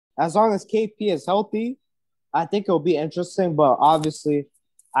as long as KP is healthy, I think it'll be interesting. But obviously,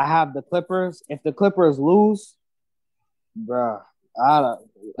 I have the Clippers. If the Clippers lose, bruh,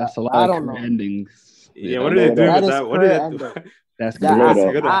 That's a lot I of don't career know. endings. Yeah, what are they doing with that? What are they doing? That's What's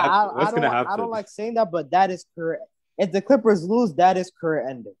crazy. gonna happen? What's gonna I happen? don't like saying that, but that is correct. If the Clippers lose, that is career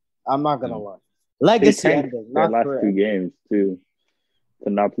ending. I'm not gonna lie. Legacy ending, their not last career two ending. games too, to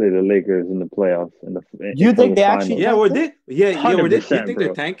not play the Lakers in the playoffs You think they finals. actually? Yeah, were they? Yeah, were they? You 100%, think bro.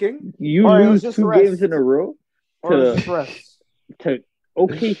 they're tanking? You Or it was lose just two rest. games in a row Or it was just rest. to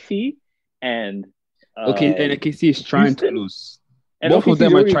OKC and Okay, and KC is trying Houston? to lose. And Both of OKC's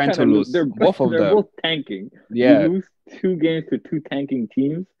them are already trying to lose. Both of they're them. both tanking. Yeah. You lose 2 games to 2 tanking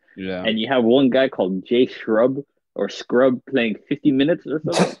teams, Yeah. and you have one guy called Jay Scrub or Scrub playing 50 minutes or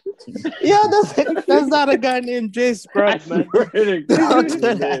something. Yeah, that's not a guy named Jay Scrub, man. That's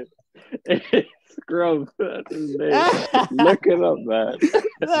his name. Scrub, that's his name. Look it up, man. This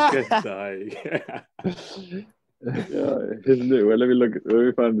guy's dying. Yeah, his name. Well, let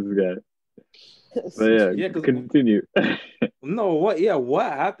me find this guy. But yeah, continue. No, what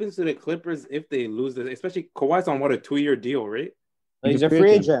happens to the Clippers if they lose this? Especially Kawhi's on what, a 2-year deal, right? He's a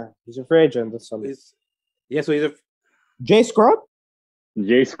free agent. He's a free agent this summer. So he's a Jay Scrub?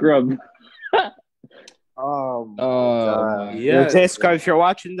 Jay Scrub. Oh, God. Yeah. Jay Scrub, if you're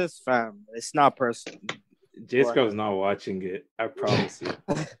watching this, fam, it's not personal. Jay Scrub's not watching it. I promise you.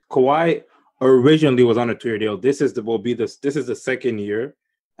 Kawhi originally was on a 2-year deal. This is the second year,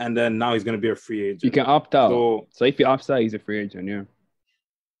 and then now he's going to be a free agent. You can opt out. So if he opts out, he's a free agent. Yeah.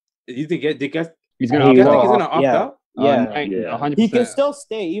 You think he's going to opt out? Yeah, 100%. He can still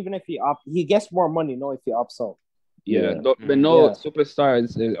stay even if he gets more money. No, if he opts out. Yeah, but no superstar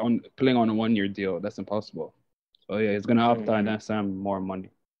is playing on a 1-year deal. That's impossible. So yeah, he's gonna opt out and then sign more money.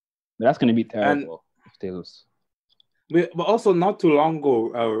 But that's gonna be terrible if they lose. But also, not too long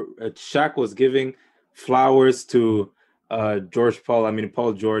ago, Shaq was giving flowers to Paul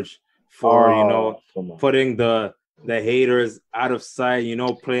George for putting the haters out of sight.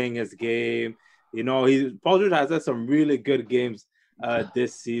 Playing his game. Paul George has had some really good games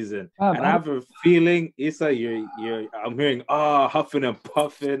this season, and I have a feeling, Issa, I'm hearing huffing and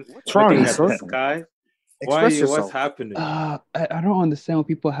puffing, looking at the sky. What's happening? I don't understand when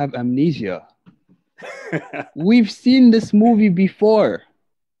people have amnesia. We've seen this movie before.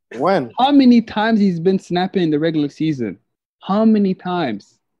 When? How many times he's been snapping in the regular season? How many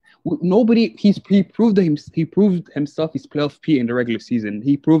times? Nobody. He proved himself. He's playoff P in the regular season.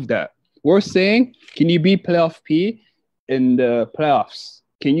 He proved that. We're saying, can you be playoff P in the playoffs?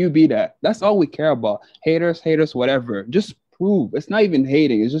 Can you be that? That's all we care about. Haters, whatever. Just prove. It's not even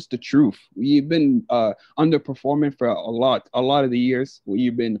hating. It's just the truth. We've been underperforming for a lot of the years where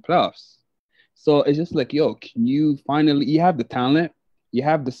you've been in the playoffs. So it's just like, yo, can you finally? You have the talent, you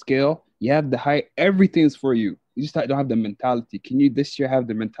have the skill, you have the height. Everything's for you. You just don't have the mentality. Can you this year have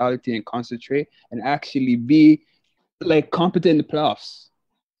the mentality and concentrate and actually be like competent in the playoffs?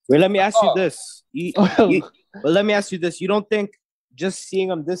 Wait, let me ask you this. Let me ask you this. You don't think just seeing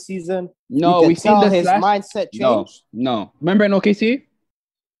him this season, no, we've seen this mindset change? No. Remember in OKC?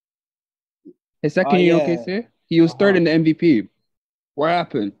 His second year OKC? He was third in the MVP. What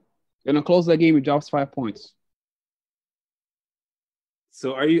happened? Gonna close that game, he drops 5 points.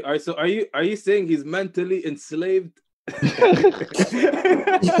 So are you saying he's mentally enslaved? He's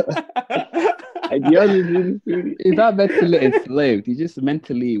not mentally enslaved. He's just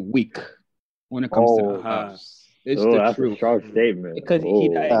mentally weak when it comes to the house. It's the that's truth. A strong statement. Because he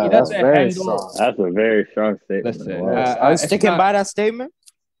doesn't handle. That's a very strong statement. Listen, I'm sticking by that statement.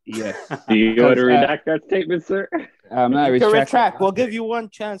 Yes. Do you want to redact that statement, sir? I'm not retract. We'll give you one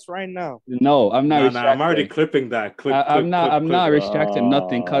chance right now. No, I'm not. No, I'm already clipping that. I'm not retracting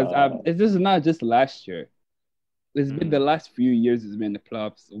nothing because this is not just last year. It's been the last few years. It's been the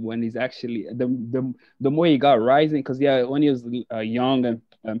playoffs when he's actually the more he got rising. Because when he was young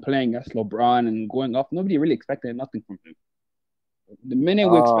and playing as LeBron and going off, nobody really expected nothing from him. The minute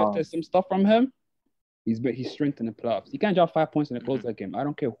we expected some stuff from him, he's strengthened the playoffs. He can't drop 5 points in a close that game. I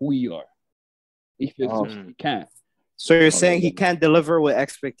don't care who you are. He can't. So you're saying he can't deliver with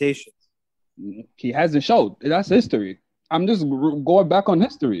expectations? He hasn't showed. That's history. I'm just going back on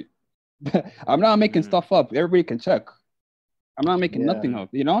history. I'm not making stuff up. Everybody can check. I'm not making nothing up,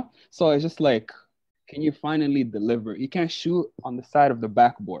 So it's just like, can you finally deliver? You can't shoot on the side of the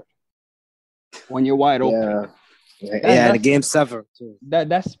backboard when you're wide open. The game 7 too.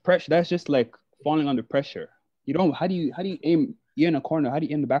 That's pressure. That's just like falling under pressure. You don't. How do you aim? You're in a corner. How do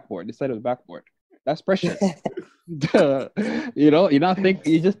you aim the backboard? The side of the backboard. That's pressure. You're not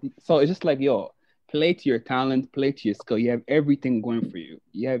thinking. So it's just like, yo, play to your talent, play to your skill. You have everything going for you.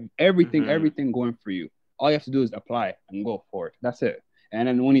 You have everything going for you. All you have to do is apply and go for it. That's it. And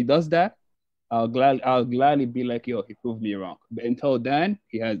then when he does that, I'll gladly be like, yo, he proved me wrong. But until then,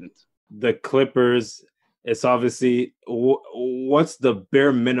 he hasn't. The Clippers, it's obviously what's the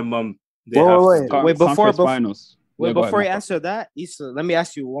bare minimum they have to do? Wait, before finals. Before you answer that, Issa, let me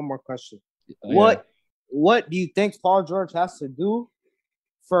ask you one more question. What do you think Paul George has to do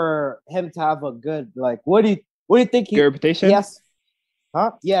for him to have a good, like, what do you think Your reputation? Yes.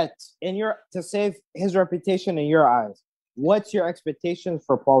 Huh? Yeah, to save his reputation in your eyes. What's your expectations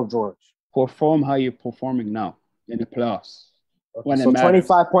for Paul George? Perform how you're performing now in the playoffs. Okay, so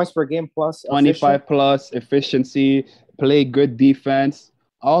 25 points per game plus 25 plus efficiency, play good defense,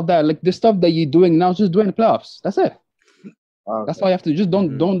 all that. Like the stuff that you're doing now, just doing the playoffs. That's it. Okay. That's all you have to. Just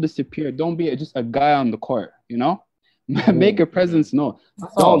don't disappear. Don't be just a guy on the court. You know, make your presence known.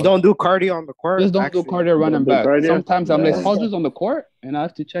 Don't do cardio on the court. Just don't do cardio running back. Sometimes I'm like, Paul George on the court, and I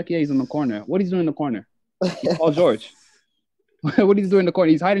have to check. Yeah, he's on the corner. What he's doing in the corner? He's Paul George. What he's doing in the corner?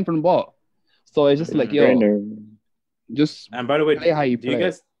 He's hiding from the ball. So it's just like, yo, just. And by the way, play how you play. You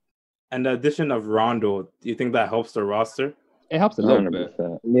guys, and the addition of Rondo, do you think that helps the roster? It helps a little bit.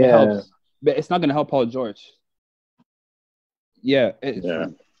 Yeah, it helps, but it's not gonna help Paul George. Yeah.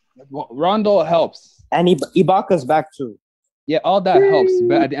 Rondo helps, and Ibaka's back too. Yeah, all that helps,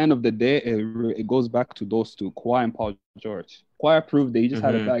 but at the end of the day, it goes back to those two, Kawhi and Paul George. Kawhi proved that he just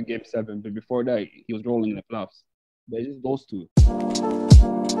had a bad game 7, but before that, he was rolling in the playoffs. But it's just those two.